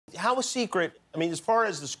how a secret? I mean, as far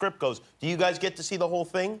as the script goes, do you guys get to see the whole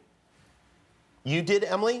thing? You did,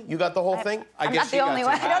 Emily? You got the whole thing? I'm not the only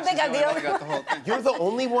one. I don't think I'm the only one. You're the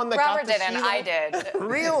only one that got to see it? Robert didn't, I did.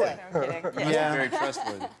 Really? I'm kidding. Yeah. Very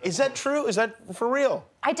trustworthy. Is that true? Is that for real?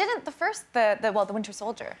 I didn't the Winter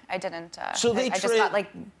Soldier. I didn't. So they I just got like,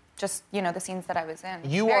 you know, the scenes that I was in.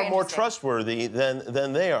 You Very are more interesting. trustworthy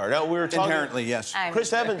than they are. Now, we were talking... Inherently, yes.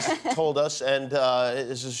 Chris Evans told us, and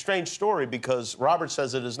it's a strange story because Robert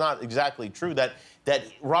says it is not exactly true, that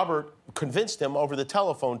Robert convinced him over the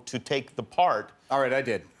telephone to take the part. All right, I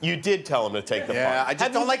did. You did tell him to take the part. Yeah, I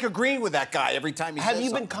just don't like agreeing with that guy every time he says Have you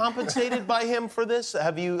something. been compensated by him for this?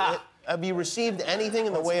 Have you received anything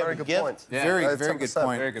in the way of a gift? Yeah. Very good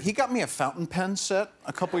point. Very good. He got me a fountain pen set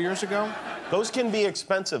a couple years ago. Those can be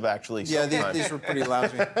expensive, actually. Yeah, sometimes. these were pretty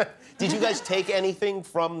lousy. Did you guys take anything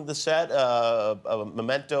from the set? A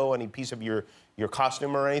memento, any piece of your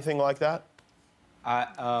costume or anything like that?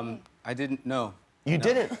 I didn't know. You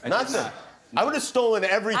didn't? Nothing? I would have stolen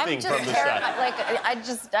everything from the set. Like,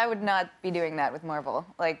 I would not be doing that with Marvel.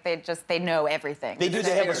 Like, they know everything. They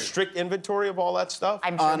have a strict inventory of all that stuff?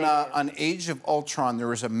 I'm sure they do. On Age of Ultron, there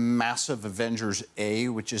was a massive Avengers A,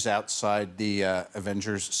 which is outside the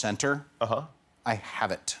Avengers Center. Uh-huh. I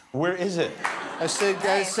have it. Where is it? I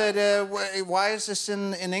said, why is this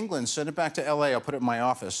in England? Send it back to L.A. I'll put it in my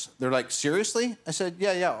office. They're like, seriously? I said,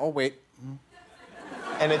 yeah, I'll wait.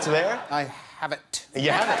 And it's there? I have it.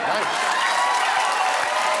 You have it, nice.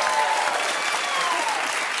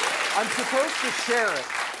 I'm supposed to share it.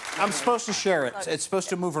 I'm supposed to share it. It's supposed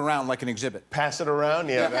to move around like an exhibit. Pass it around?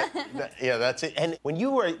 Yeah, yeah, that's it. And when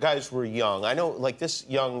you guys were young, I know, like this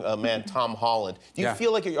young man, Tom Holland, do you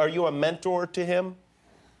feel like, are you a mentor to him?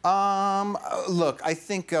 Look, I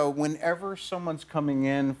think whenever someone's coming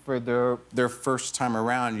in for their first time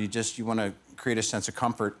around, you want to create a sense of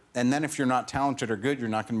comfort. And then if you're not talented or good, you're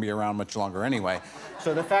not going to be around much longer anyway.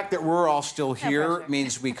 So the fact that we're all still here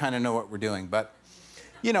means we kind of know what we're doing. But,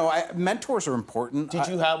 you know, mentors are important. Did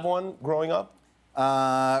you have one growing up?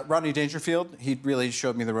 Rodney Dangerfield. He really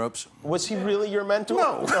showed me the ropes. Was he really your mentor?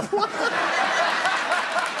 No. He's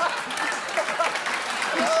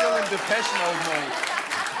still in Depeche Mode mode.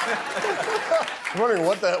 I'm wondering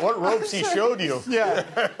what ropes he showed you. Yeah.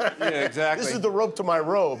 Yeah, exactly. This is the rope to my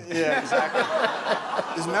robe. Yeah, exactly.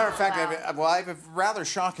 As a matter of fact, I have a rather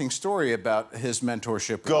shocking story about his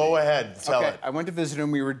mentorship. Go ahead, tell it. I went to visit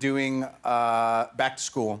him. We were doing Back to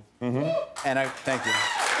School. Mm-hmm. And thank you.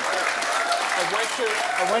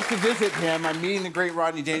 I went to visit him. I'm meeting the great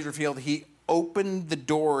Rodney Dangerfield. He opened the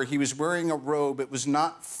door. He was wearing a robe. It was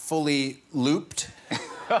not fully looped.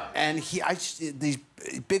 And these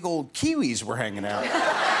big old kiwis were hanging out.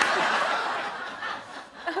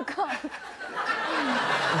 Oh, God.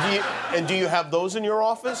 Do you have those in your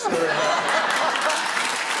office? Well,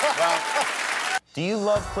 do you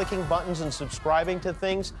love clicking buttons and subscribing to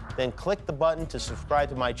things? Then click the button to subscribe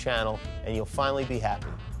to my channel, and you'll finally be happy.